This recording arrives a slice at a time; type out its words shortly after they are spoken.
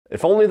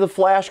If only The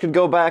Flash could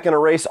go back and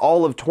erase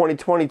all of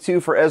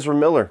 2022 for Ezra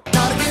Miller.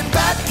 Gotta get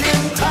back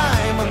in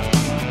time.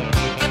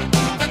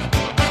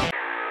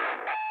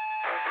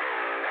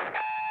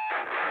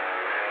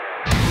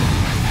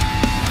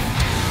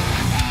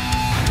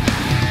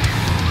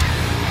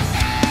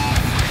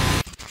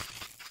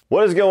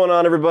 What is going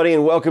on, everybody,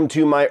 and welcome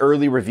to my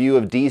early review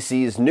of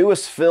DC's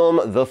newest film,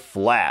 The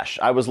Flash.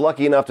 I was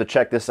lucky enough to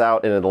check this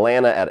out in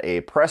Atlanta at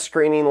a press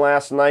screening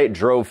last night,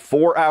 drove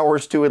 4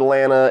 hours to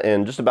Atlanta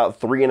and just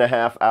about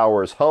 3.5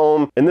 hours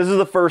home, and this is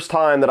the first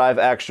time that I've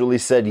actually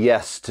said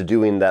yes to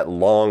doing that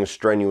long,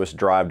 strenuous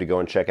drive to go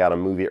and check out a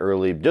movie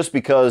early, just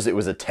because it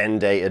was a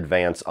 10-day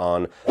advance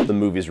on the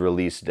movie's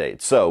release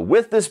date. So,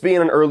 with this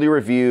being an early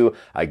review,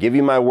 I give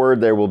you my word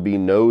there will be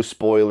no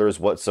spoilers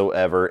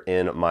whatsoever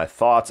in my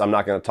thoughts. I'm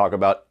not going to talk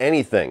about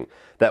anything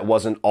that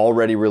wasn't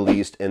already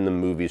released in the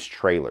movie's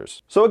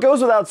trailers. So it goes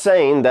without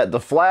saying that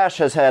The Flash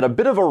has had a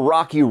bit of a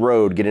rocky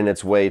road getting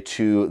its way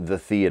to the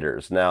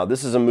theaters. Now,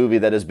 this is a movie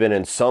that has been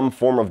in some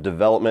form of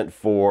development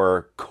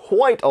for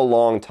quite a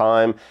long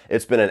time.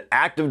 It's been in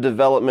active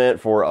development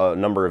for a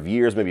number of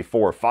years, maybe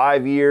 4 or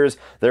 5 years.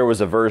 There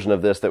was a version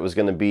of this that was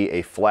going to be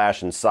a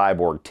Flash and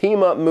Cyborg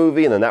team-up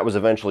movie, and then that was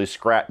eventually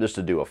scrapped just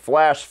to do a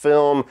Flash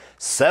film.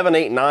 7,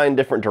 8, 9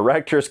 different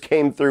directors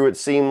came through, it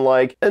seemed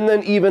like. And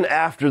then even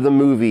after the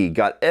movie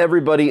got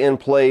everybody in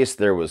place,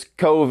 there was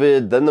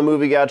COVID, then the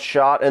movie got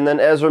shot, and then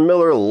Ezra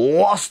Miller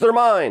lost their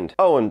mind.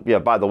 Oh, and yeah,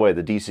 by the way,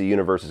 the DC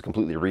universe is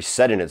completely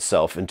resetting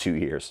itself in 2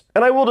 years.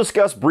 And I will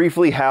discuss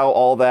briefly how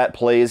all that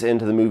plays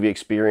into the movie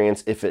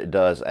experience, if it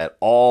does at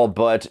all,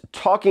 but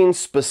talking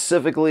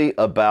specifically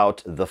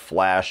about the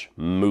Flash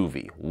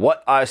movie,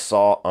 what I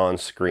saw on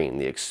screen,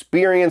 the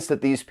experience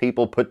that these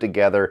people put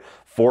together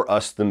for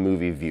us, the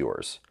movie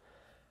viewers.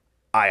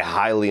 I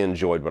highly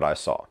enjoyed what I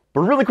saw.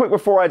 But really quick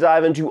before I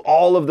dive into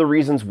all of the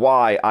reasons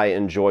why I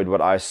enjoyed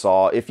what I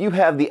saw, if you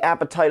have the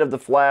appetite of the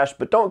Flash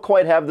but don't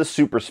quite have the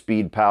super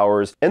speed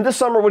powers, and this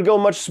summer would go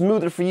much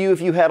smoother for you if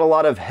you had a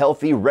lot of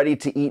healthy,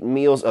 ready-to-eat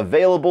meals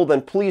available,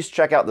 then please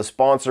check out the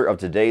sponsor of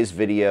today's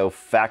video,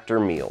 Factor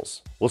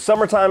Meals. Well,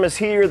 summertime is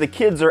here, the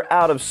kids are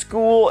out of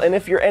school, and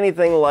if you're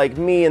anything like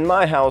me in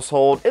my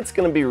household, it's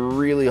gonna be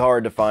really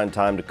hard to find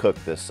time to cook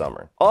this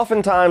summer.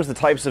 Oftentimes, the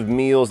types of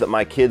meals that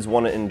my kids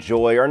want to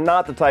enjoy are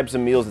not the types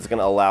of meals that's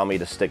gonna allow me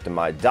to stick to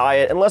my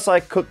diet unless I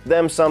cook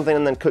them something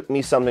and then cook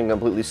me something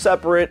completely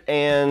separate,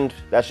 and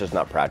that's just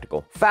not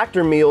practical.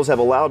 Factor Meals have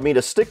allowed me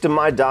to stick to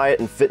my diet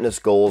and fitness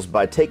goals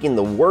by taking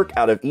the work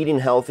out of eating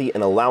healthy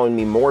and allowing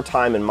me more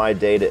time in my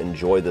day to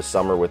enjoy the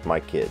summer with my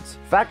kids.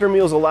 Factor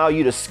Meals allow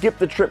you to skip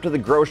the trip to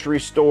the grocery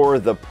store,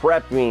 the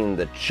prepping,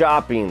 the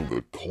chopping,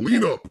 the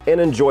cleanup,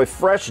 and enjoy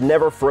fresh,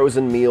 never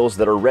frozen meals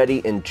that are ready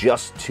in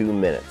just 2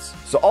 minutes.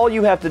 So all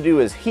you have to do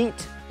is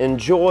heat,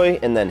 enjoy,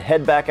 and then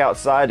head back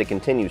outside to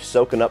continue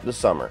soaking up the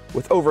summer.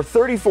 With over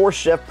 34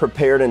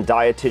 chef-prepared and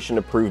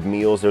dietitian-approved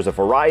meals, there's a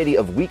variety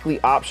of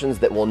weekly options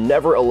that will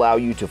never allow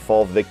you to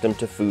fall victim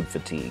to food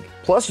fatigue.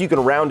 Plus, you can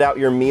round out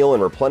your meal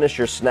and replenish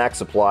your snack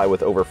supply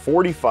with over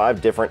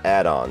 45 different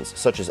add-ons,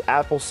 such as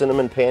apple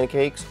cinnamon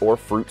pancakes or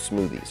fruit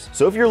smoothies.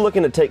 So if you're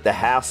looking to take the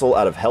hassle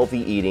out of healthy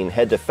eating,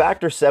 head to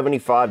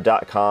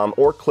factor75.com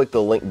or click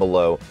the link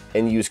below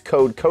and use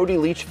code Cody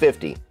Leach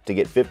 50 to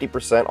get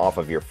 50% off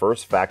of your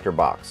first Factor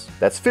box.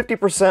 That's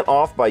 50%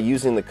 off by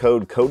using the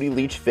code Cody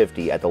Leach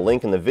 50 at the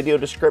link in the video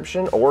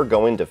description or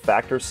going to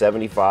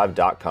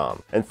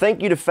factor75.com. And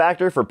thank you to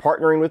Factor for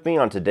partnering with me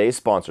on today's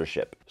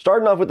sponsorship.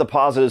 Starting off with the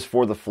positives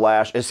for The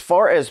Flash, as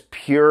far as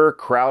pure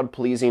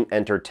crowd-pleasing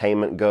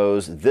entertainment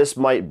goes, this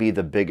might be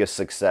the biggest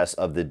success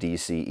of the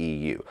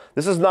DCEU.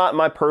 This is not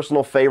my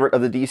personal favorite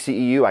of the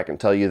DCEU, I can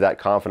tell you that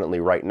confidently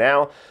right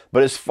now,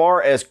 but as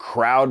far as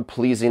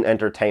crowd-pleasing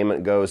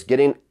entertainment goes,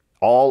 getting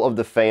all of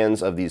the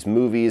fans of these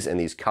movies and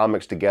these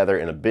comics together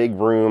in a big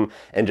room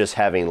and just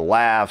having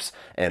laughs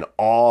and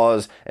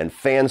awes and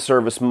fan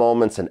service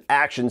moments and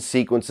action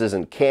sequences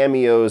and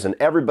cameos and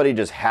everybody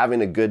just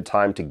having a good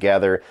time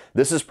together.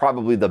 This is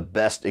probably the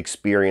best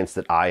experience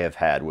that I have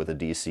had with a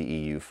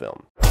DCEU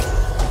film.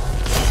 Oh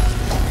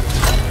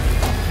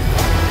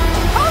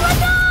my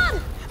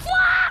God!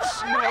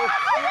 Flash!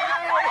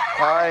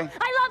 Hi.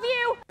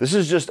 This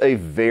is just a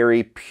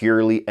very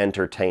purely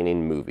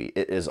entertaining movie.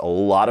 It is a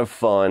lot of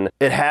fun.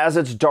 It has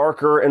its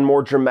darker and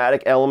more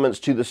dramatic elements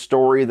to the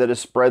story that is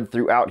spread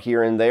throughout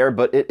here and there,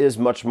 but it is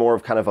much more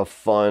of kind of a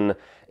fun,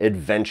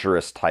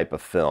 adventurous type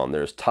of film.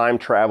 There's time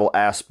travel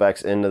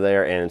aspects into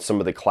there and some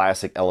of the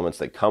classic elements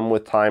that come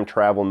with time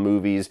travel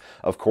movies.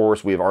 Of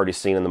course, we've already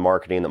seen in the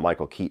marketing that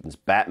Michael Keaton's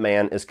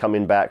Batman is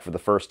coming back for the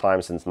first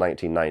time since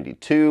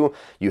 1992.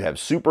 You have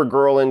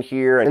Supergirl in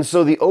here. And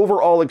so the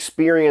overall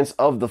experience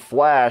of The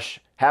Flash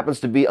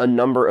happens to be a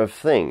number of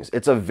things.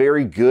 It's a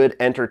very good,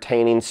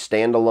 entertaining,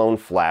 standalone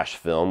Flash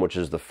film, which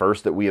is the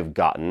first that we have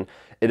gotten.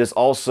 It is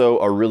also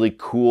a really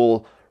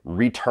cool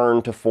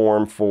return to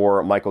form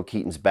for Michael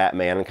Keaton's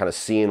Batman and kind of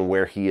seeing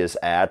where he is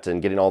at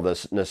and getting all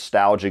this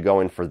nostalgia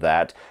going for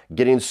that.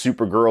 Getting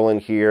Supergirl in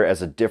here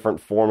as a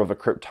different form of a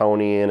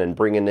Kryptonian and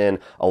bringing in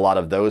a lot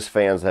of those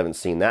fans that haven't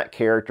seen that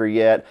character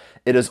yet.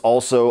 It is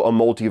also a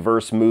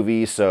multiverse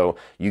movie, so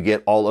you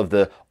get all of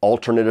the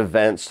alternate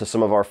events to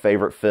some of our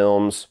favorite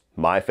films.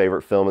 My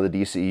favorite film of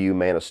the DCEU,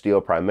 Man of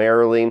Steel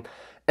primarily.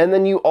 And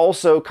then you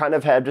also kind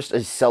of have just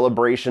a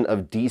celebration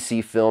of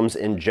DC films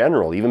in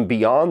general, even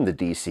beyond the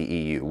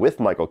DCEU, with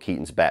Michael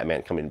Keaton's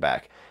Batman coming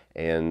back,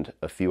 and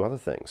a few other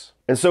things.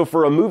 And so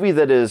for a movie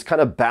that is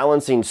kind of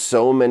balancing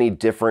so many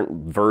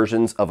different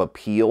versions of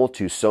appeal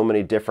to so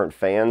many different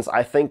fans,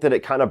 I think that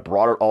it kind of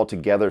brought it all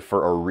together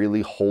for a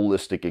really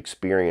holistic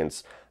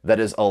experience that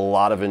is a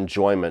lot of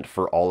enjoyment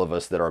for all of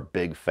us that are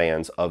big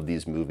fans of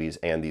these movies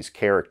and these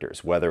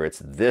characters, whether it's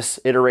this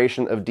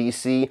iteration of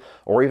DC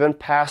or even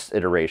past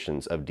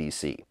iterations of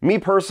DC. Me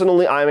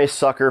personally, I'm a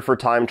sucker for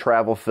time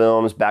travel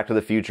films. Back to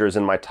the Future is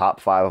in my top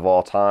 5 of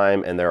all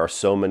time, and there are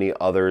so many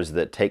others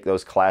that take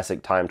those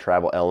classic time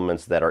travel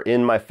elements that are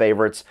in my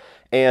favorites,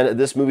 and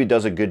this movie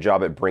does a good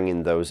job at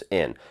bringing those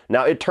in.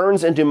 Now, it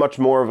turns into much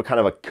more of a kind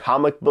of a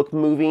comic book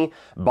movie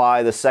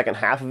by the second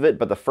half of it,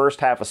 but the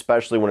first half,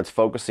 especially when it's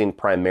focusing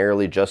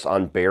primarily just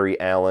on Barry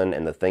Allen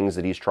and the things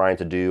that he's trying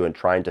to do and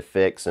trying to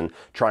fix and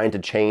trying to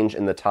change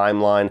in the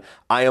timeline,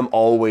 I am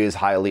always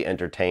highly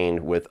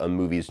entertained with a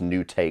movie's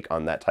new take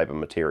on that type of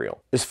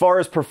material. As far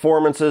as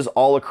performances,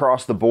 all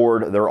across the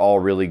board, they're all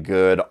really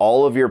good.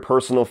 All of your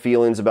personal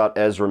feelings about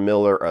Ezra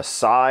Miller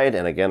aside,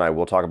 and again, I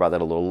will talk about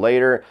that a little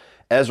later,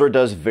 Ezra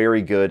does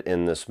very good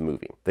in this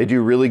movie. They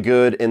do really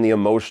good in the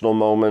emotional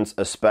moments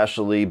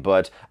especially,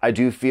 but I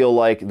do feel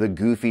like the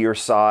goofier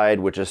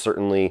side, which is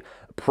certainly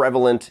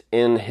prevalent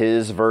in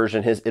his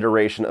version, his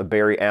iteration of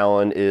Barry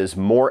Allen, is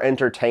more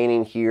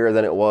entertaining here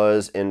than it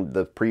was in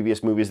the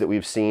previous movies that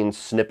we've seen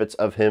snippets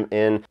of him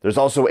in. There's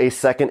also a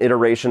second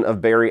iteration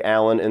of Barry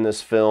Allen in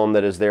this film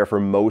that is there for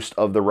most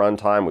of the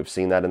runtime. We've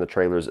seen that in the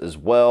trailers as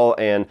well,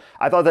 and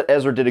I thought that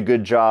Ezra did a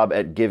good job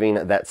at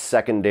giving that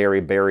secondary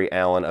Barry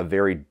Allen a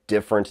very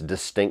different,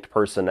 distinct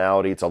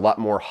personality. It's a lot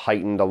more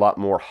heightened, a lot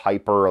more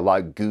hyper, a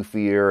lot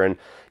goofier, and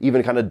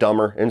even kind of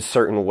dumber in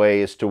certain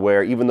ways, to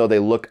where even though they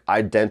look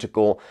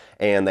identical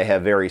and they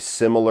have very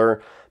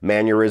similar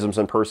mannerisms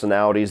and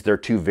personalities, they're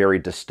two very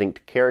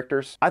distinct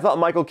characters. I thought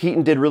Michael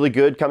Keaton did really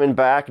good coming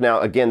back. Now,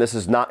 again, this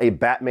is not a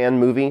Batman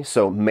movie,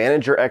 so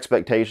manage your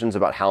expectations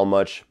about how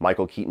much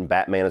Michael Keaton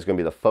Batman is going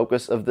to be the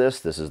focus of this.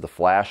 This is The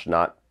Flash,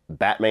 not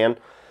Batman.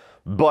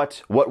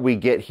 But what we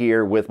get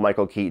here with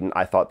Michael Keaton,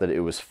 I thought that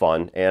it was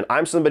fun. And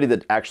I'm somebody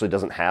that actually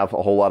doesn't have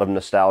a whole lot of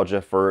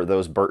nostalgia for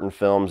those Burton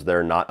films.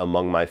 They're not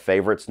among my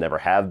favorites, never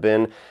have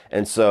been.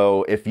 And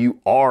so if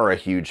you are a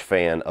huge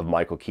fan of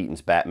Michael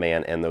Keaton's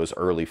Batman and those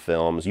early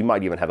films, you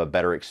might even have a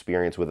better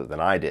experience with it than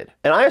I did.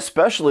 And I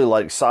especially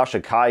like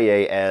Sasha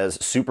Calle as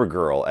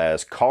Supergirl,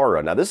 as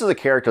Kara. Now, this is a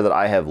character that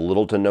I have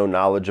little to no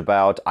knowledge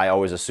about. I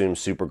always assumed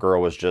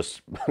Supergirl was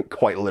just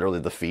quite literally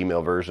the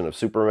female version of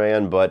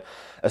Superman, but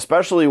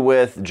especially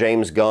with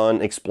James Gunn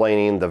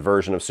explaining the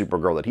version of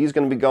Supergirl that he's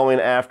going to be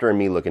going after and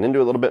me looking into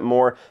it a little bit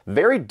more,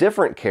 very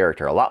different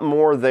character. A lot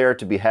more there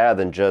to be had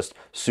than just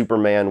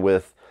Superman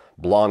with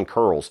blonde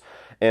curls.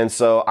 And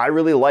so I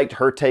really liked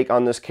her take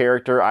on this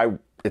character.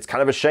 It's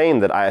kind of a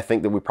shame that I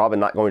think that we're probably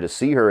not going to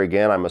see her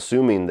again. I'm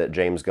assuming that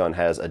James Gunn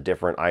has a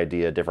different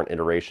idea, a different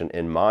iteration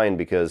in mind,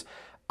 because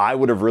I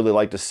would have really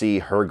liked to see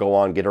her go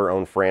on, get her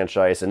own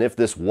franchise. And if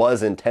this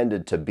was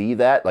intended to be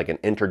that, like an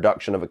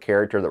introduction of a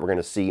character that we're going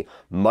to see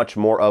much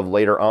more of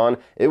later on,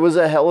 it was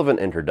a hell of an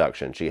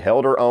introduction. She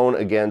held her own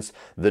against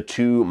the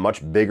two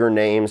much bigger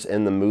names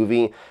in the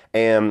movie,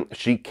 and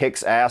she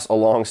kicks ass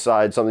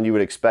alongside something you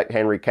would expect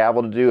Henry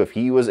Cavill to do if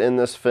he was in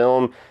this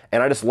film.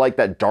 And I just like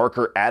that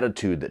darker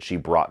attitude that she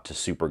brought to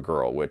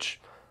Supergirl, which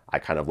I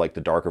kind of like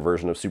the darker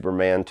version of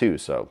Superman too,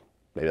 so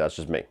maybe that's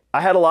just me. I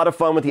had a lot of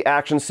fun with the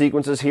action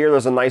sequences here.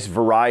 There's a nice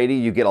variety.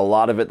 You get a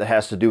lot of it that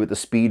has to do with the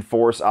Speed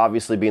Force,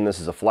 obviously being this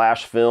is a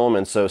Flash film,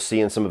 and so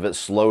seeing some of it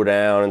slow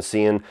down and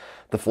seeing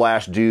the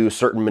Flash do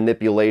certain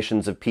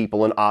manipulations of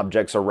people and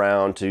objects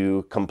around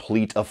to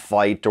complete a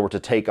fight or to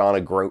take on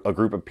a group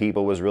of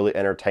people was really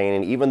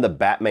entertaining. Even the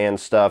Batman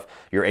stuff,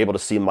 you're able to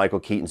see Michael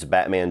Keaton's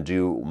Batman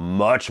do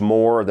much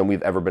more than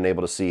we've ever been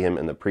able to see him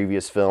in the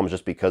previous films,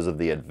 just because of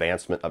the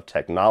advancement of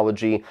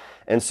technology.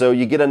 And so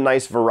you get a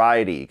nice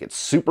variety. You get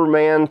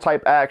Superman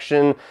type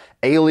action,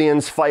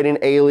 aliens fighting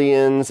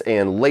aliens,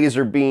 and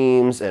laser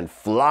beams and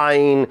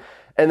flying.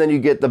 And then you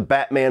get the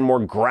Batman more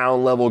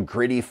ground level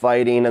gritty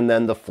fighting, and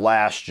then the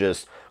Flash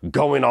just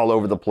going all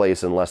over the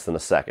place in less than a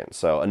second.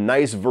 So a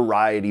nice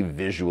variety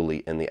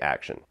visually in the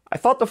action. I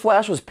thought the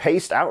Flash was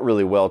paced out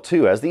really well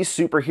too. As these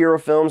superhero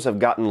films have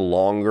gotten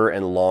longer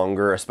and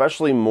longer,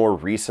 especially more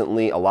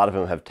recently, a lot of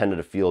them have tended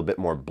to feel a bit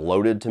more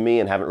bloated to me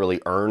and haven't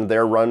really earned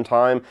their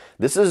runtime.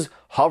 This is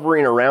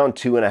hovering around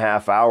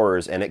 2.5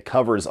 hours, and it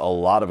covers a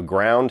lot of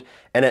ground.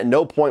 And at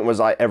no point was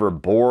I ever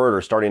bored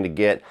or starting to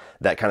get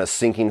that kind of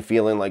sinking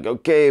feeling like,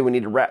 okay, we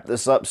need to wrap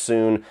this up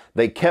soon.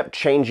 They kept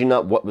changing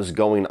up what was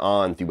going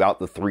on throughout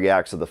the 3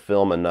 acts of the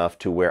film enough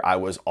to where I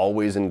was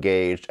always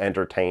engaged,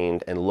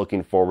 entertained, and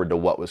looking forward to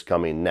what was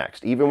coming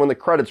next. Even when the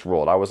credits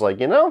rolled, I was like,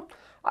 you know,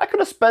 I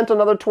could have spent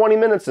another 20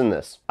 minutes in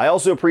this. I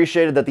also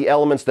appreciated that the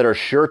elements that are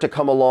sure to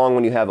come along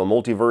when you have a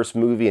multiverse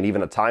movie and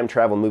even a time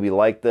travel movie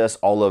like this,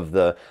 all of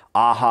the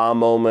aha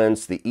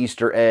moments, the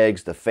Easter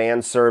eggs, the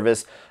fan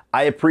service,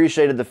 I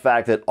appreciated the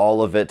fact that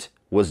all of it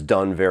was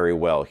done very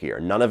well here.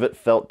 None of it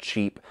felt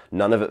cheap.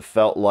 None of it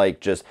felt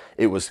like just,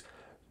 it was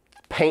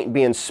paint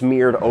being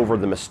smeared over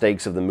the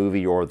mistakes of the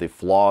movie or the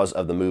flaws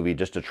of the movie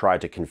just to try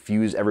to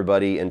confuse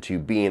everybody into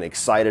being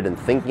excited and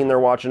thinking they're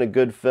watching a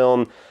good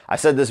film. I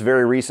said this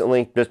very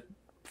recently, just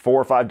 4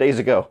 or 5 days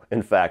ago,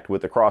 in fact,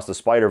 with Across the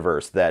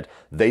Spider-Verse, that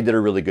they did a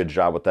really good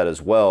job with that as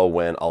well,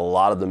 when a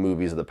lot of the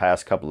movies of the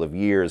past couple of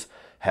years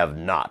have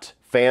not.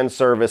 Fan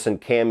service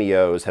and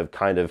cameos have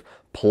kind of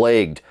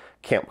plagued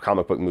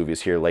comic book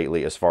movies here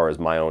lately, as far as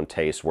my own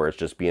taste, where it's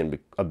just being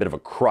a bit of a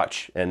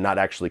crutch and not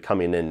actually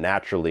coming in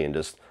naturally and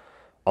just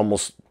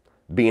almost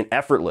being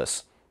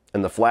effortless.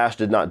 And The Flash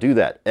did not do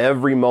that.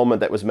 Every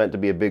moment that was meant to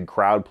be a big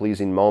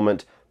crowd-pleasing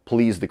moment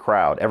pleased the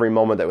crowd. Every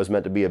moment that was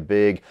meant to be a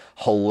big,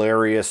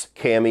 hilarious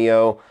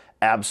cameo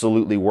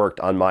absolutely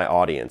worked on my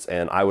audience.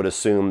 And I would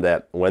assume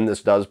that when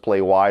this does play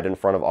wide in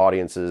front of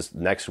audiences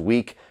next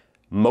week,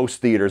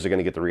 most theaters are going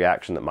to get the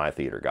reaction that my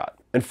theater got.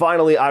 And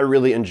finally, I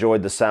really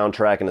enjoyed the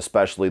soundtrack and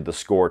especially the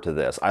score to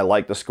this. I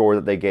like the score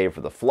that they gave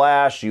for The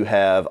Flash. You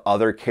have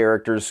other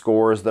characters'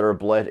 scores that are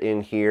bled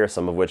in here,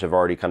 some of which have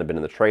already kind of been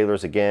in the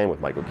trailers again with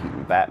Michael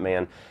Keaton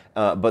Batman.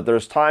 But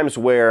there's times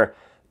where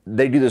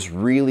they do this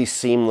really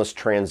seamless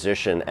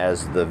transition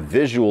as the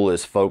visual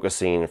is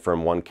focusing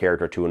from one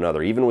character to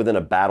another, even within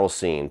a battle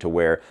scene, to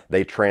where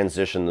they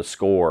transition the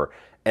score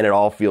and it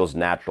all feels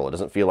natural. It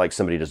doesn't feel like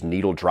somebody just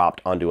needle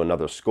dropped onto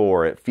another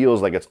score. It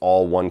feels like it's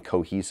all one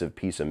cohesive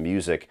piece of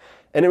music.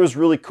 And it was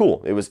really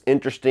cool. It was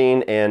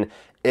interesting, and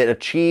it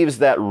achieves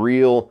that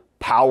real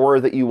power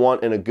that you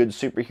want in a good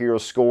superhero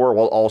score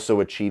while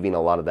also achieving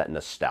a lot of that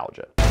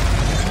nostalgia.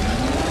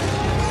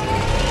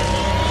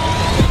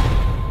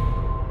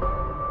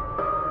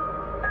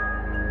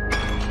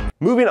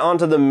 Moving on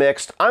to the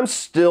mixed, I'm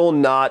still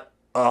not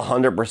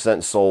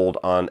 100% sold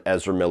on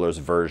Ezra Miller's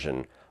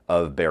version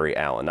of Barry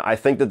Allen. I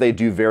think that they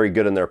do very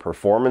good in their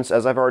performance,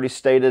 as I've already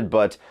stated,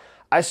 but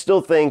I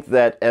still think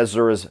that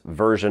Ezra's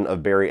version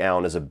of Barry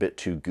Allen is a bit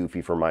too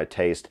goofy for my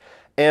taste.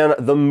 And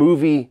the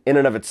movie in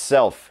and of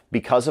itself,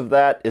 because of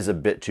that, is a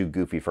bit too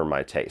goofy for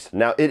my taste.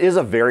 Now, it is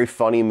a very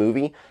funny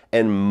movie,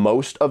 and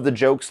most of the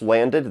jokes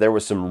landed. There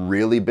was some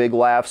really big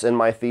laughs in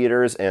my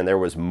theaters, and there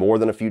was more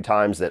than a few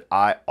times that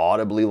I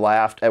audibly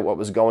laughed at what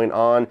was going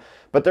on.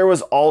 But there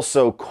was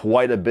also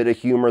quite a bit of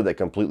humor that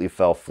completely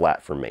fell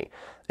flat for me.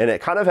 And it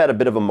kind of had a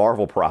bit of a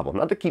Marvel problem.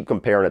 Not to keep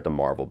comparing it to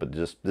Marvel, but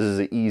just this is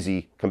an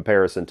easy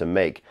comparison to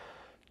make.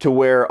 To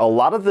where a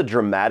lot of the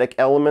dramatic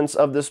elements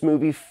of this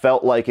movie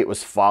felt like it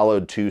was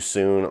followed too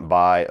soon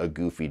by a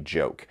goofy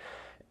joke.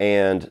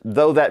 And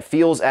though that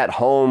feels at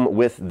home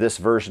with this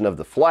version of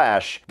The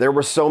Flash, there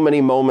were so many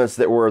moments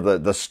that were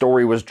the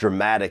story was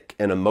dramatic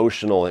and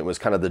emotional. It was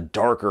kind of the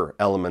darker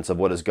elements of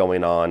what is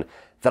going on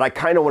that I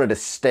kind of wanted to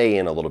stay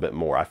in a little bit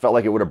more. I felt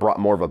like it would have brought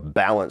more of a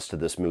balance to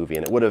this movie,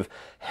 and it would have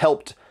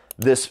helped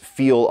this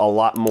feel a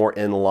lot more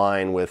in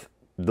line with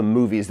the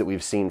movies that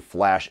we've seen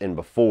Flash in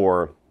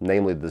before,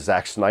 namely the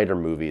Zack Snyder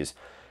movies.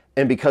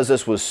 And because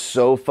this was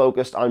so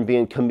focused on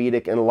being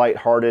comedic and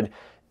lighthearted,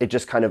 it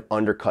just kind of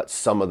undercut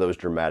some of those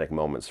dramatic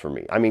moments for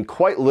me. I mean,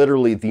 quite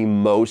literally the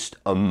most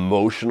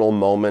emotional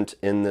moment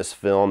in this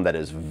film that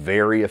is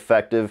very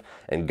effective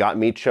and got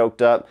me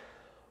choked up,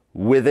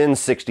 within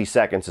 60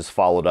 seconds is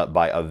followed up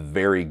by a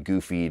very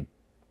goofy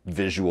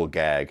visual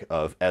gag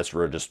of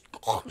Ezra just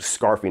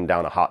scarfing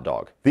down a hot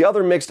dog. The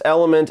other mixed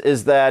element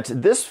is that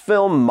this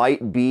film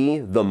might be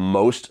the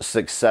most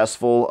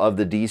successful of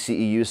the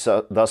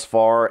DCEU thus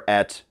far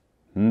at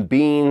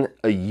being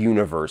a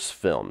universe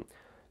film.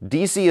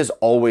 DC has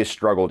always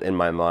struggled in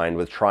my mind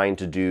with trying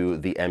to do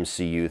the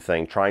MCU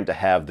thing, trying to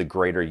have the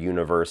greater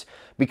universe,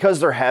 because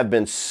there have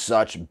been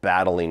such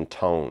battling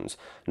tones.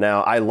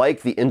 Now, I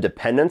like the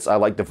independence, I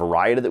like the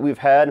variety that we've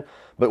had,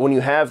 but when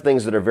you have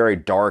things that are very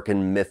dark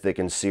and mythic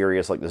and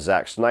serious, like the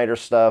Zack Snyder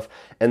stuff,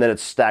 and then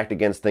it's stacked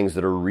against things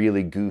that are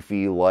really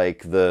goofy,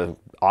 like the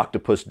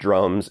octopus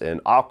drums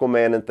and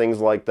Aquaman and things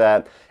like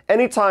that,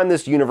 anytime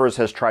this universe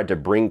has tried to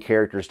bring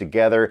characters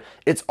together,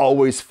 it's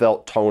always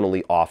felt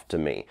tonally off to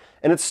me.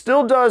 And it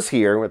still does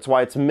here, that's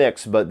why it's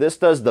mixed, but this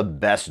does the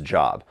best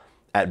job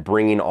at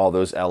bringing all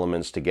those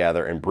elements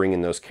together and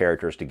bringing those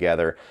characters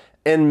together.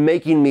 and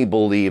making me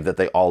believe that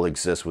they all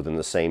exist within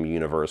the same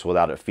universe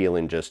without it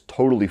feeling just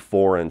totally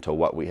foreign to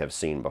what we have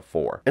seen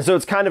before. And so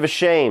it's kind of a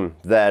shame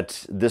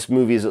that this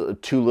movie is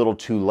too little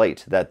too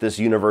late, that this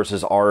universe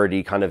is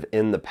already kind of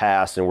in the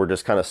past and we're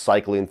just kind of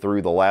cycling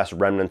through the last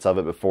remnants of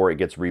it before it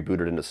gets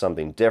rebooted into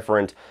something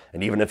different.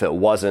 And even if it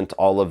wasn't,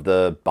 all of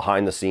the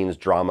behind the scenes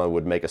drama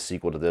would make a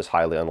sequel to this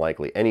highly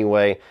unlikely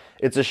anyway.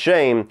 It's a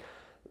shame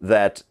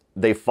that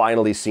they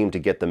finally seemed to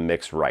get the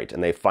mix right,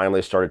 and they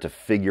finally started to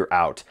figure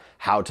out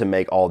how to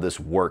make all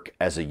this work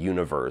as a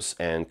universe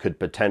and could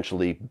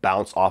potentially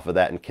bounce off of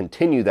that and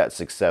continue that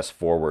success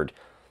forward.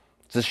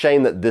 It's a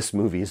shame that this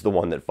movie is the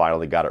one that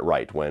finally got it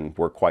right when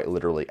we're quite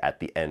literally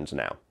at the end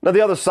now. Now,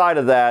 the other side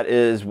of that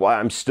is why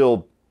I'm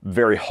still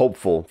very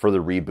hopeful for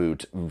the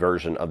reboot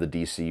version of the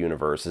DC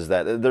universe, is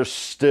that there's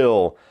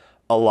still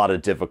a lot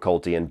of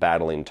difficulty in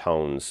battling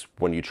tones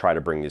when you try to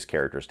bring these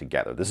characters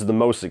together. This is the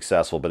most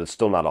successful, but it's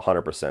still not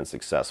 100%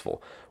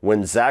 successful.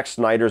 When Zack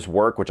Snyder's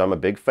work, which I'm a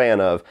big fan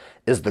of,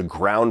 is the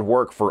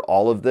groundwork for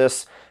all of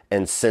this,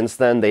 and since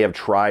then they have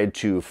tried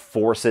to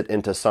force it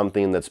into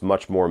something that's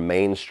much more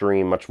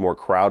mainstream, much more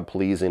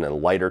crowd-pleasing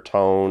and lighter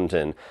toned,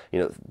 and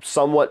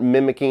somewhat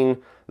mimicking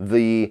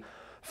the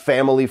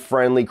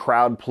family-friendly,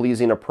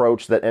 crowd-pleasing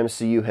approach that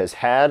MCU has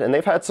had, and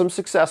they've had some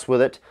success with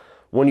it.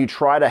 When you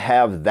try to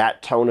have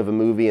that tone of a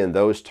movie and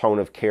those tone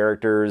of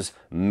characters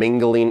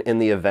mingling in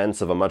the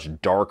events of a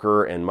much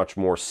darker and much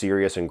more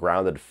serious and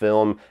grounded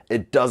film,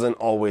 it doesn't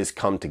always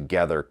come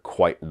together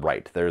quite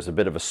right. There's a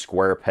bit of a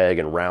square peg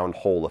and round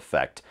hole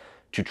effect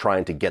to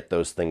trying to get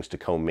those things to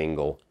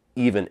commingle,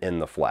 even in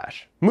The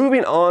Flash.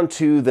 Moving on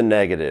to the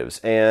negatives,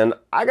 and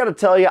I gotta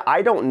tell you,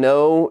 I don't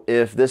know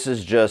if this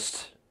is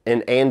just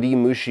an Andy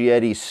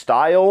Muschietti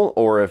style,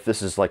 or if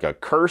this is like a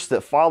curse that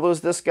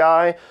follows this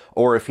guy,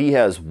 or if he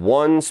has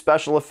one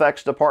special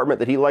effects department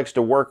that he likes to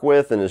work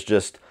with and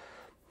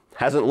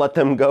hasn't let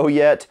them go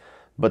yet.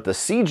 But the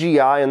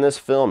CGI in this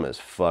film is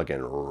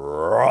fucking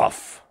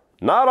rough.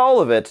 Not all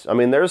of it. I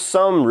mean, there's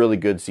some really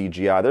good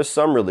CGI, there's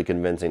some really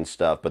convincing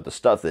stuff, but the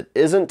stuff that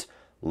isn't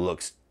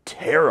looks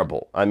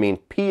terrible. I mean,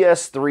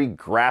 PS3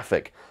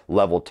 graphic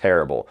level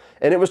terrible.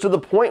 And it was to the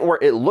point where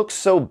it looks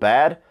so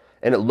bad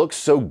and it looks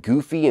so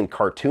goofy and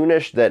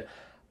cartoonish that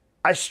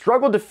I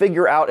struggled to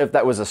figure out if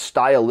that was a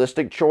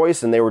stylistic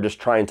choice and they were just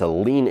trying to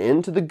lean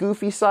into the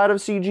goofy side of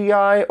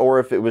CGI, or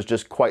if it was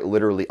just quite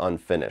literally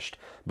unfinished.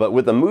 But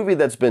with a movie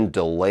that's been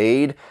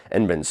delayed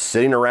and been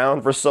sitting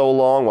around for so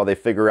long while they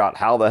figure out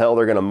how the hell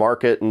they're going to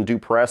market and do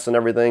press and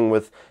everything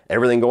with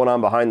everything going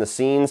on behind the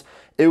scenes,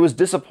 it was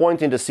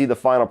disappointing to see the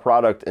final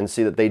product and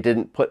see that they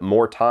didn't put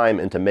more time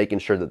into making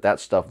sure that that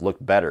stuff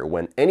looked better,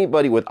 when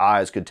anybody with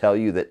eyes could tell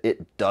you that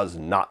it does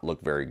not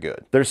look very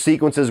good. There's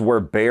sequences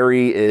where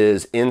Barry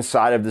is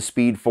inside of the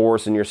Speed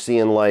Force and you're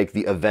seeing like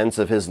the events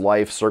of his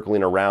life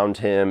circling around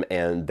him,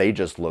 and they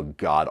just look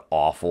god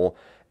awful.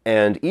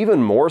 And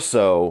even more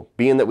so,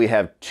 being that we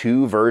have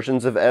two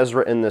versions of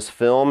Ezra in this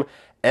film,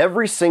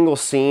 every single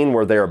scene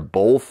where they're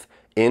both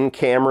in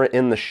camera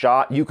in the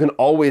shot, you can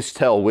always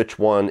tell which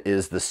one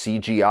is the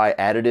CGI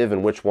additive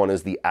and which one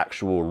is the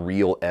actual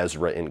real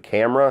Ezra in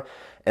camera.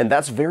 And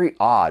that's very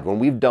odd when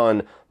we've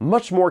done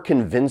much more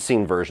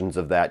convincing versions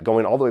of that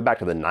going all the way back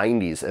to the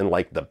 90s and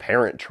like The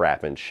Parent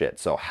Trap and shit.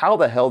 So how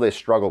the hell they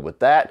struggled with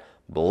that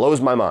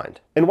blows my mind.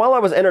 And while I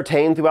was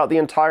entertained throughout the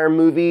entire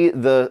movie,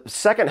 the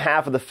second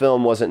half of the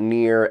film wasn't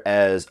near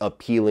as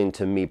appealing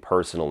to me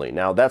personally.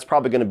 Now, that's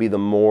probably going to be the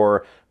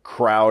more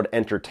crowd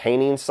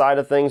entertaining side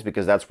of things,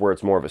 because that's where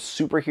it's more of a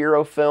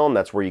superhero film.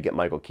 That's where you get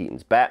Michael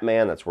Keaton's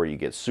Batman. That's where you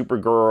get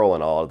Supergirl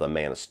and all of the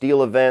Man of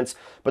Steel events.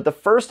 But the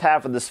first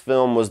half of this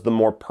film was the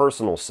more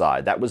personal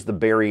side. That was the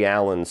Barry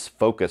Allen's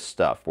focus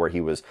stuff, where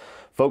he was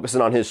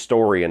focusing on his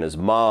story and his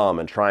mom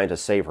and trying to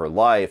save her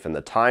life and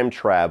the time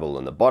travel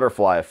and the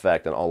butterfly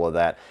effect and all of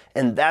that.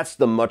 And that's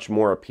the much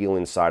more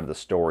appealing side of the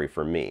story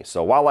for me.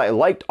 So while I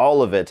liked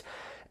all of it,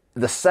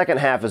 the second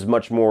half is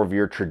much more of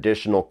your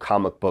traditional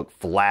comic book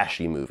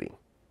flashy movie.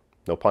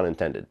 No pun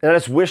intended. And I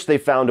just wish they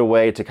found a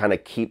way to kind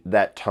of keep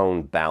that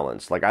tone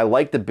balanced. Like, I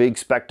like the big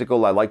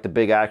spectacle, I like the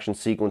big action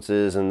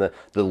sequences and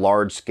the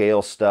large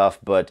scale stuff,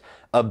 but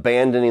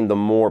abandoning the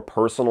more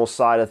personal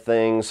side of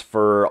things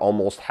for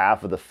almost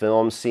half of the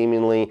film,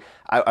 seemingly,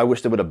 I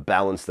wish they would have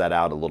balanced that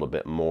out a little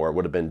bit more. It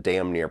would have been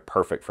damn near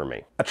perfect for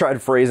me. I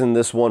tried phrasing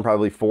this one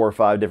probably 4 or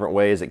 5 different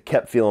ways. It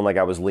kept feeling like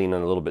I was leaning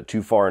a little bit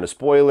too far into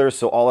spoilers,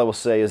 so all I will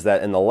say is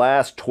that in the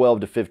last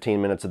 12 to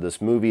 15 minutes of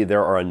this movie,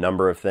 there are a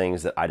number of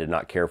things that I did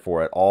not care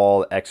for at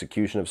all. The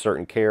execution of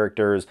certain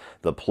characters,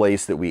 the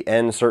place that we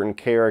end certain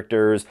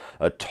characters,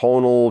 a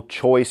tonal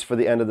choice for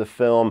the end of the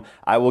film.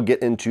 I will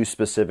get into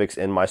specifics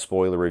in my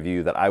spoiler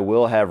review that I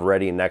will have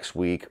ready next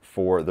week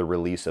for the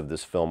release of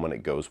this film when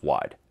it goes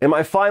wide. And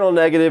my final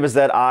negative is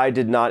that I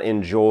did not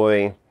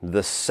enjoy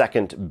the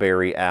second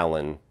Barry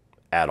Allen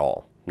at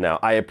all. Now,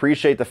 I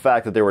appreciate the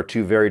fact that there were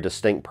 2 very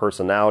distinct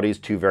personalities,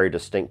 2 very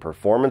distinct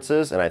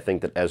performances, and I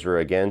think that Ezra,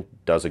 again,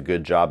 does a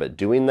good job at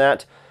doing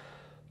that.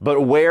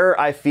 But where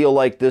I feel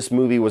like this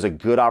movie was a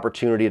good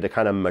opportunity to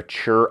kind of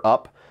mature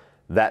up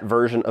that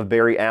version of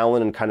Barry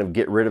Allen and kind of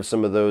get rid of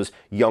some of those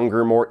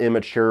younger, more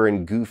immature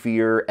and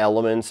goofier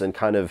elements and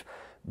kind of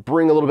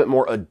bring a little bit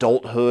more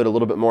adulthood, a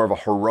little bit more of a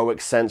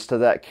heroic sense to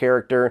that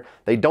character.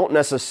 They don't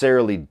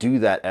necessarily do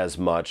that as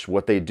much.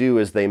 What they do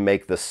is they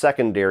make the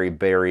secondary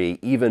Barry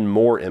even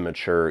more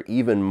immature,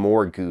 even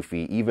more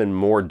goofy, even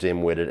more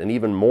dim-witted, and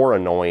even more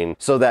annoying,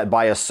 so that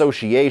by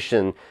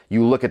association,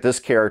 you look at this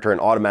character and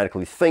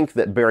automatically think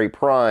that Barry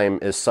Prime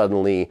is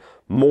suddenly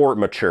more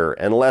mature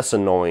and less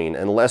annoying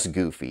and less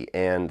goofy,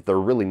 and they're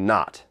really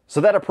not.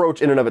 So that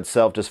approach in and of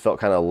itself just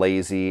felt kind of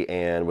lazy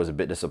and was a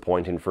bit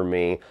disappointing for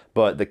me,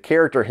 but the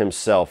character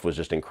himself was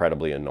just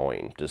incredibly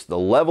annoying. Just the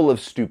level of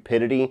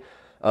stupidity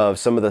of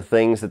some of the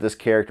things that this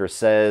character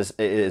says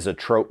is a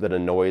trope that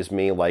annoys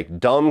me. Like,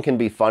 dumb can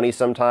be funny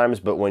sometimes,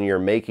 but when you're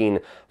making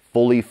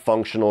fully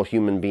functional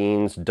human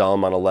beings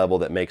dumb on a level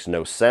that makes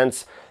no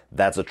sense,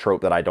 that's a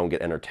trope that I don't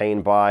get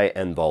entertained by.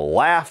 And the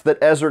laugh that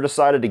Ezra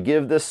decided to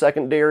give this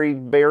secondary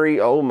Barry,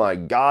 oh my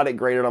God, it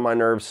grated on my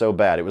nerves so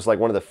bad. It was like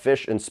one of the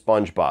fish in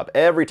SpongeBob.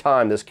 Every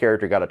time this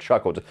character got a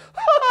chuckle, just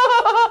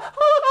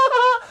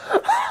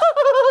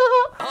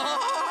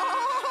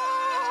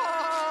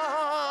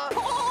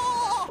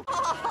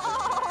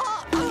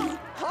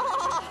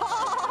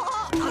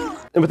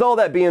And with all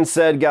that being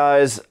said,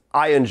 guys,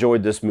 I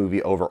enjoyed this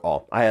movie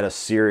overall. I had a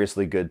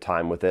seriously good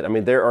time with it. I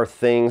mean, there are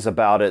things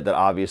about it that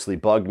obviously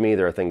bugged me.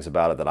 There are things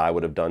about it that I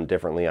would have done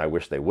differently. I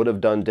wish they would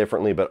have done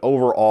differently. But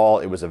overall,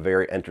 it was a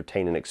very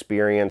entertaining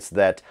experience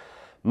that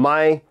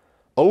my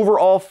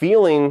overall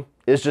feeling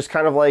is just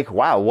kind of like,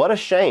 wow, what a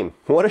shame.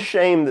 What a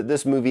shame that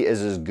this movie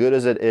is as good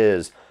as it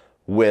is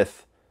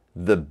with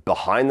the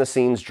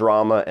behind-the-scenes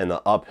drama and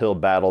the uphill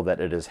battle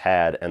that it has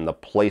had and the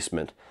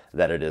placement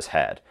that it has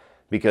had.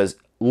 Because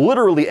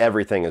literally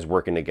everything is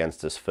working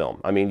against this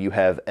film. I mean, you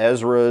have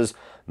Ezra's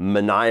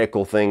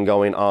maniacal thing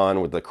going on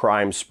with the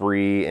crime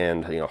spree,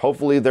 and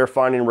hopefully they're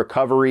finding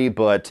recovery,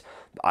 but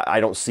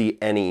I don't see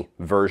any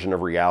version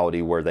of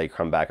reality where they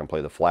come back and play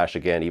the Flash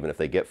again, even if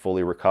they get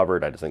fully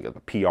recovered. I just think it's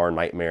a PR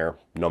nightmare,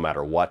 no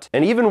matter what.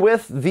 And even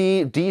with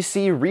the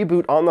DC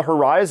reboot on the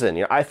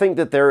horizon, I think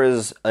that there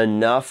is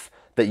enough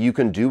that you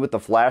can do with the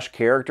Flash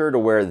character to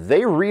where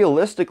they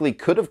realistically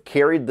could have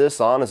carried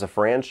this on as a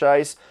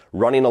franchise,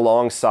 running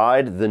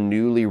alongside the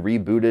newly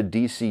rebooted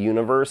DC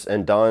universe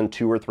and done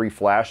 2 or 3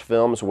 Flash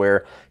films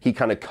where he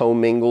kind of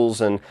commingles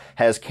and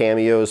has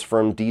cameos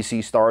from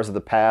DC stars of the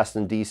past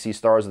and DC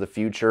stars of the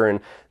future, and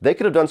they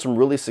could have done some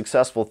really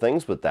successful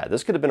things with that.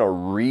 This could have been a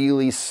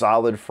really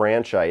solid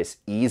franchise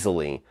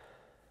easily,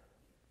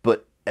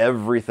 but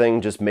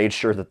everything just made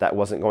sure that that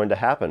wasn't going to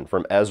happen,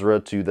 from Ezra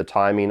to the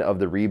timing of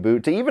the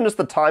reboot to even just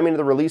the timing of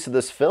the release of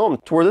this film,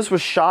 to where this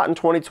was shot in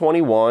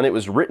 2021. It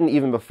was written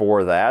even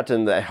before that,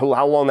 and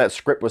how long that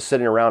script was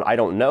sitting around, I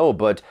don't know,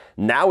 but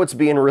now it's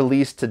being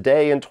released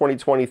today in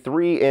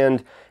 2023,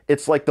 and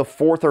it's like the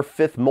 4th or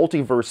 5th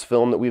multiverse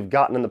film that we've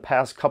gotten in the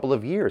past couple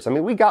of years. I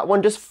mean, we got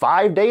one just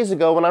 5 days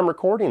ago when I'm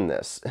recording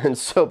this, and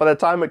so by the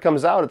time it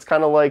comes out, it's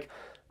kind of like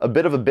a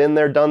bit of a been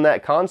there, done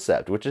that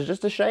concept, which is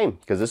just a shame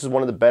because this is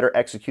one of the better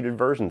executed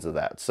versions of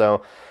that.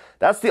 So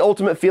that's the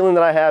ultimate feeling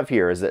that I have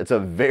here, is that it's a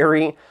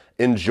very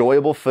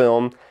enjoyable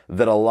film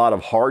that a lot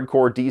of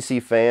hardcore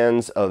DC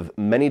fans of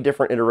many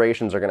different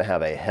iterations are going to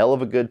have a hell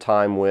of a good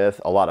time with.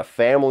 A lot of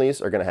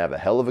families are going to have a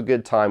hell of a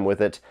good time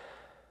with it,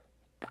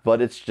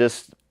 but it's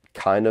just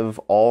kind of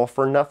all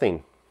for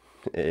nothing.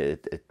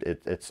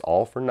 It's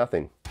all for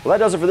nothing. Well, that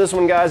does it for this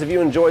one, guys. If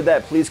you enjoyed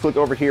that, please click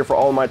over here for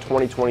all of my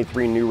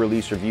 2023 new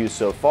release reviews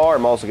so far.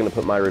 I'm also going to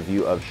put my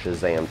review of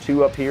Shazam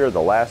 2 up here,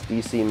 the last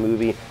DC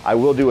movie. I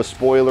will do a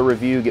spoiler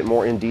review, get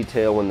more in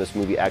detail when this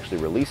movie actually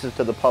releases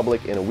to the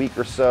public in a week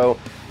or so.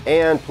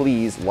 And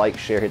please like,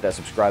 share, hit that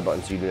subscribe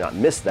button so you do not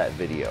miss that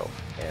video.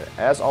 And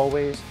as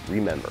always,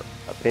 remember,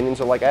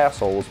 opinions are like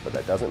assholes, but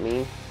that doesn't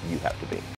mean you have to be.